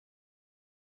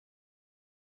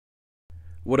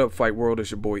What up, Fight World? It's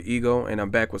your boy Ego, and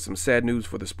I'm back with some sad news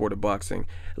for the sport of boxing.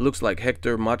 It looks like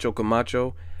Hector Macho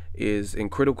Camacho is in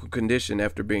critical condition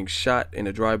after being shot in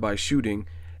a drive-by shooting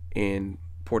in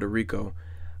Puerto Rico.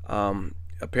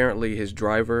 Apparently, his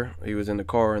driver, he was in the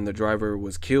car, and the driver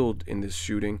was killed in this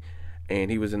shooting,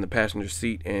 and he was in the passenger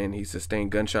seat, and he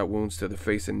sustained gunshot wounds to the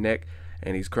face and neck,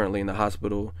 and he's currently in the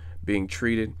hospital being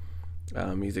treated.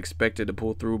 He's expected to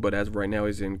pull through, but as of right now,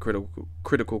 he's in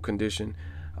critical condition.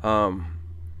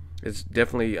 It's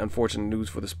definitely unfortunate news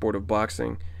for the sport of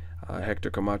boxing.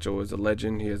 Hector Camacho is a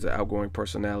legend. He has an outgoing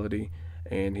personality,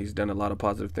 and he's done a lot of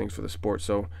positive things for the sport.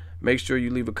 So make sure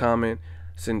you leave a comment,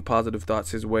 send positive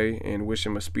thoughts his way, and wish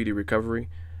him a speedy recovery,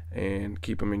 and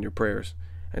keep him in your prayers.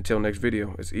 Until next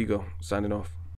video, it's Ego signing off.